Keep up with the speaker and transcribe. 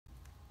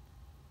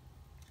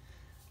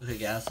Okay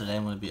guys, today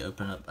I'm going to be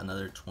opening up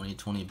another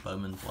 2020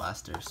 Bowman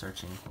Blaster,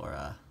 searching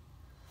for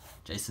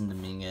Jason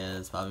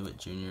Dominguez, Bobby Witt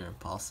Jr., and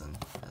Paulson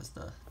as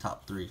the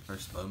top three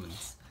first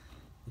Bowmans.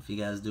 If you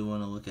guys do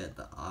want to look at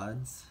the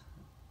odds,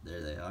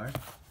 there they are.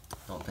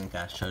 Don't think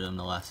I showed them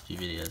the last few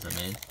videos I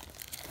made.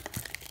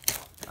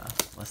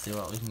 Let's see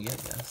what we can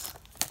get, guys.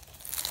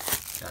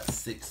 Got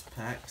 6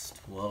 packs,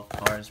 12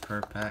 cards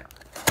per pack.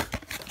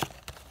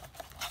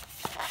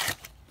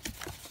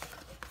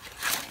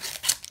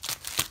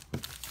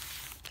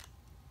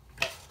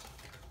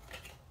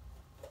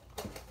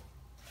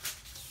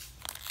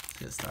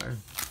 Get started.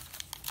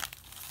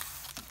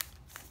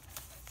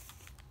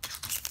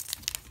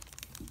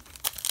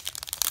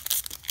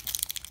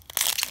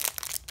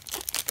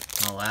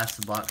 My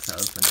last box I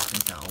opened, I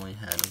think I only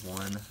had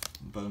one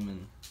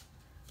Bowman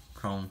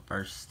Chrome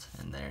first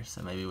in there,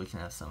 so maybe we can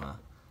have some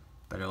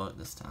better luck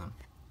this time.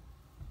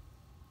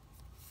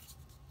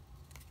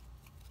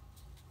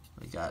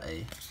 We got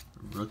a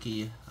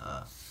rookie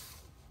of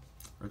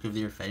the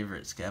year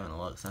favorite, Gavin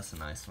Lux. That's a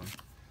nice one.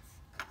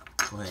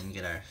 Go ahead and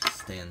get our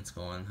stands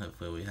going.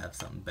 Hopefully we have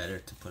something better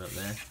to put up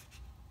there.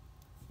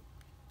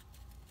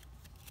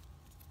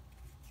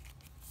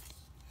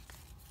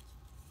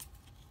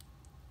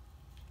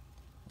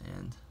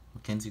 And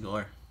Mackenzie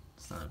Gore.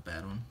 It's not a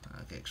bad one.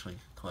 I can actually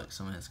collect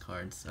some of his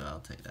cards, so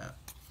I'll take that.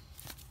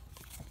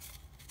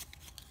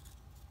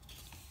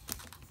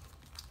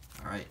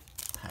 Alright,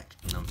 pack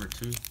number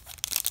 2.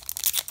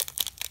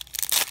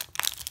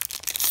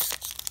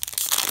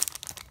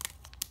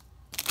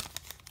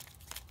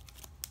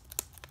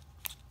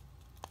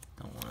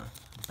 Don't want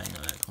to bang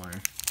on that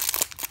corner.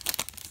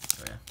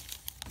 Oh yeah.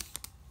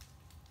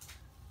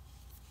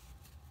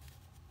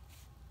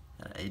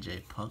 Got an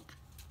AJ Puck.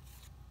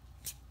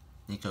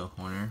 Nico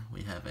Horner.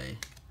 We have a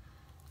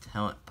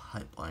talent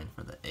pipeline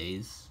for the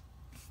A's.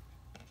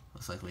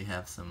 Looks like we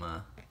have some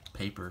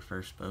paper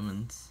first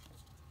Bowmans.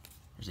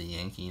 There's a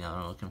Yankee. Now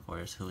what I'm looking for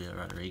is Julio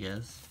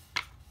Rodriguez.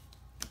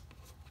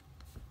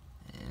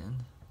 And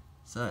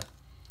so,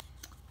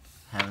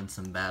 having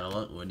some bad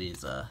luck with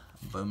these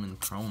Bowman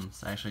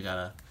Chromes. I actually got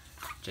a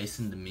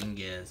Jason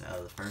Dominguez out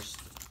of the first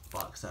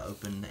box I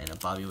opened and a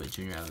Bobby Witt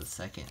Jr. out of the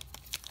second.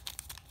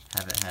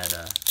 Haven't had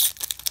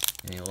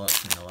any luck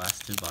in the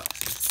last 2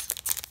 boxes.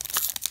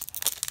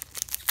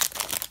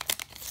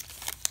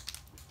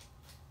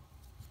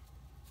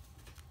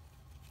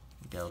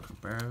 Miguel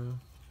Cabrera.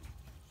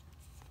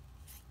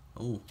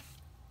 Oh,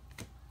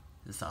 is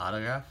this an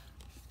autograph?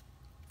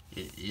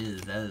 It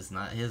is. That is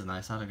not. He has a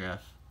nice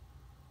autograph.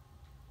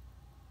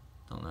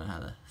 Don't know how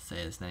to say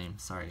his name.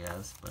 Sorry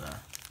guys, but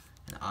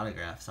an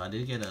autograph. So I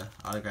did get an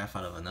autograph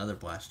out of another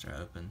blaster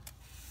I opened.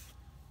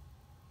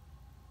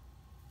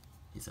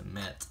 He's a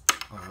Met.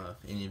 I don't know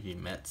if any of you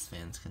Mets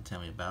fans can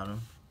tell me about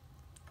him.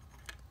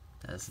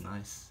 That's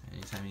nice.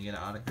 Anytime you get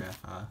an autograph,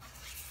 I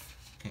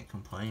can't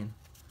complain.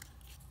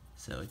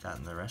 So we got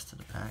in the rest of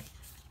the pack.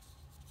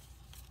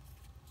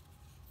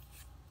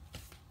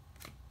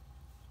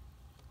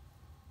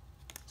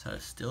 So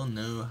still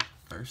no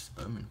first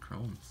Bowman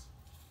Chromes.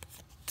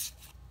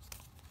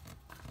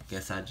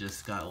 Guess I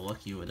just got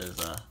lucky with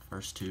those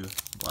first 2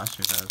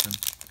 blasters I opened.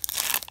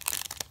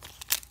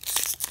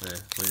 So I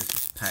believe this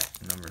is pack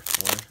number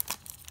 4.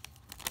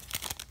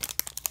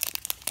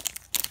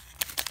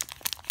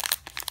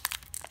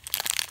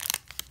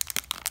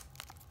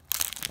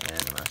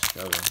 And I'm not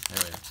struggling.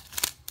 There we go.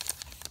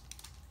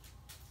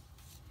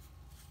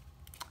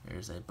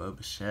 There's a Bo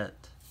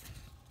Bichette.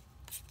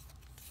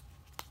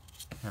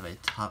 Have a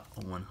top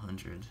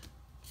 100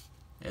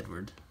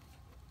 Edward.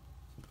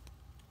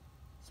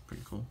 It's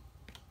pretty cool.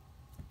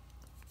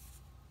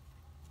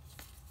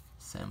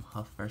 Sam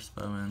Huff first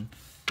Bowman.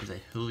 There's a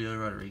Julio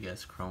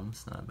Rodriguez Chrome.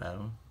 It's not a bad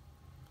one.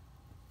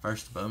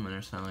 First Bowman.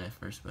 There's finally a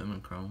first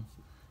Bowman Chrome.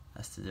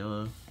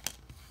 Astudillo.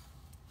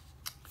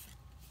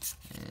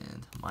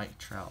 And Mike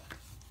Trout.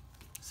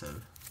 So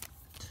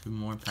 2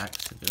 more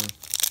packs to go.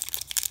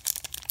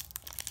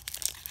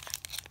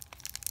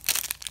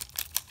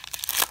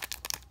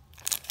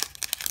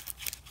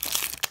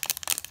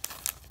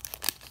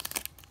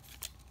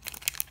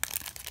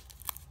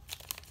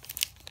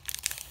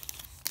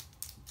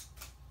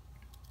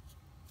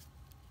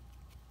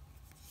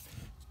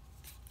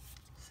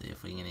 See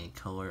if we can get any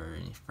color or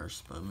any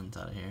first Bowmans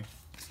out of here.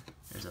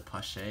 There's a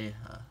Pache,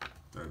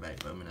 throwback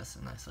Bowman. That's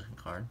a nice looking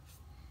card.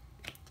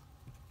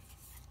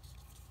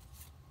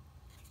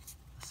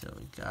 So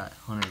we got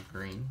Hunter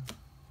Green,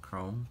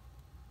 Chrome,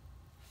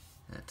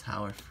 and a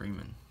Tyler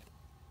Freeman.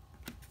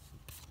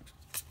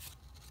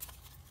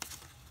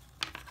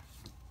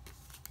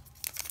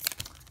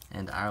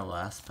 And our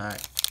last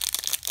pack.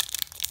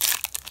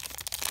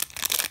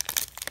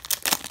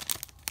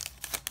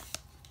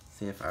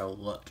 See if our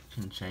luck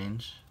can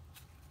change.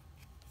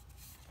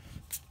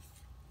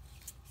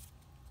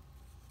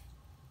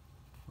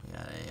 We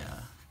got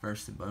a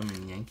first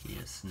Bowman Yankee.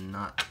 It's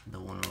not the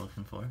one we're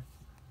looking for.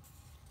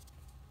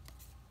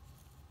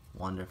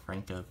 Wander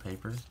Franco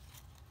paper.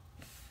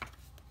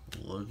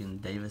 Logan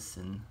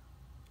Davison.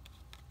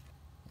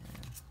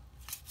 And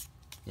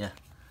yeah,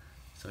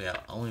 So we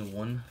got only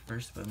one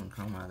first Bowman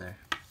Chrome out there.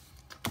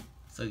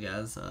 So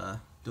guys,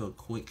 do a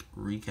quick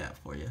recap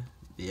for you.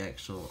 The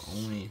actual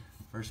only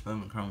first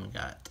Bowman Chrome we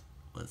got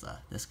was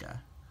this guy.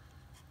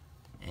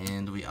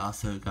 And we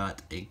also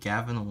got a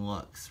Gavin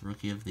Lux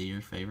Rookie of the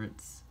Year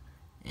favorites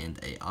and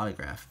a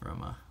autograph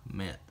from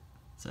Met.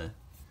 So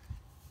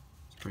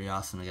it's pretty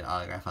awesome to get an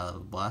autograph out of a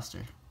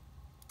blaster.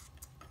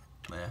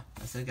 But yeah,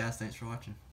 that's it guys. Thanks for watching.